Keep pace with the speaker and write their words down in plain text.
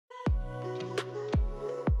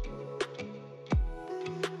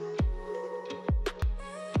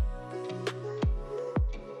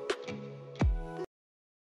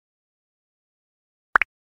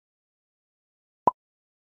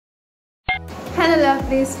Hello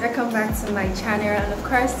lovelies, welcome back to my channel, and of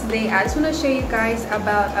course today I just want to show you guys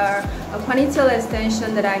about a ponytail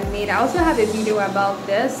extension that I made. I also have a video about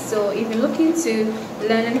this, so if you're looking to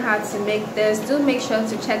learning how to make this, do make sure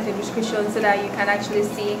to check the description so that you can actually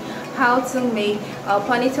see how to make a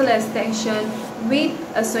ponytail extension with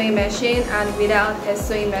a sewing machine and without a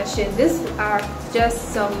sewing machine. These are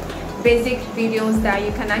just some basic videos that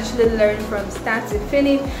you can actually learn from start to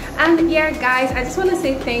finish. And yeah guys, I just want to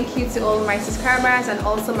say thank you to all my subscribers and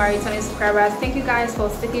also my returning subscribers. Thank you guys for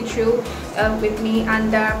sticking through with me,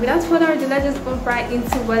 and without further ado, let's just jump right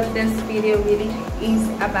into what this video really is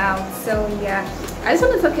about. So yeah, I just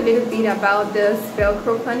want to talk a little bit about this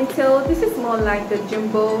Velcro ponytail. This is more like the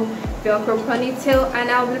jumbo Velcro ponytail, and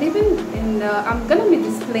I'll be leaving in I'm gonna be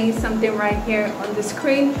displaying something right here on the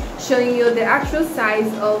screen showing you the actual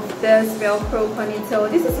size of this Velcro ponytail.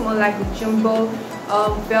 This is more like the jumbo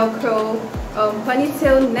Velcro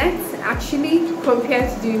ponytail net actually, compared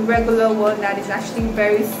to the regular one that is actually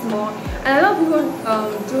very small. And a lot of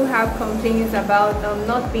people do have complaints about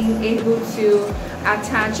not being able to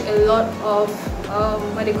attach a lot of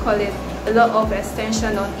what do you call it, a lot of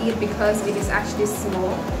extension on it because it is actually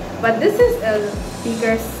small. But this is a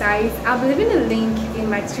bigger size. I'll be leaving a link in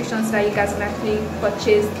my description so that you guys can actually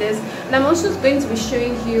purchase this. And I'm also going to be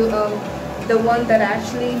showing you the one that I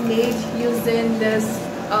actually made using this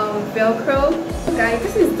Velcro. Guys,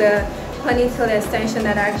 this is the ponytail extension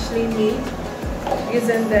that I actually made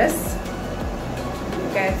using this.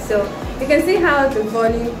 Okay, so you can see how the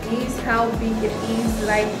volume is, how big it is.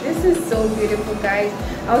 Like, this is so beautiful guys.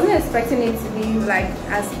 I wasn't expecting it to be like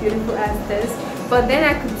as beautiful as this, but then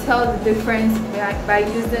I could tell the difference by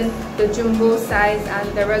using the jumbo size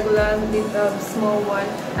and the regular small one.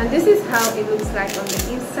 And this is how it looks like on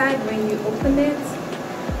the inside when you open it.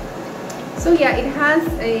 So yeah, it has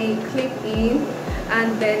a clip in,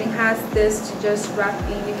 and then it has this to just wrap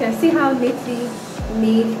in. You can see how neatly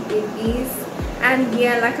made it is. And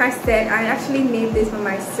yeah, like I said, I actually made this for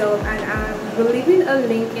myself, and I'm leaving a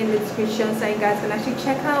link in the description so you guys can actually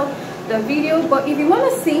check out the video. But if you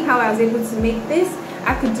want to see how I was able to make this,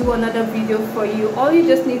 I could do another video for you. All you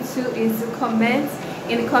just need to is to comment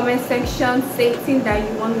in the comment section stating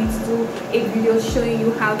that you want me to do a video showing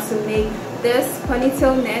you how to make this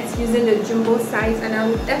ponytail net using the jumbo size, and I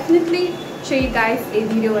will definitely show you guys a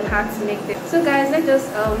video on how to make this. So guys, let's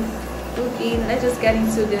just let's just get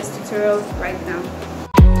into this tutorial right now.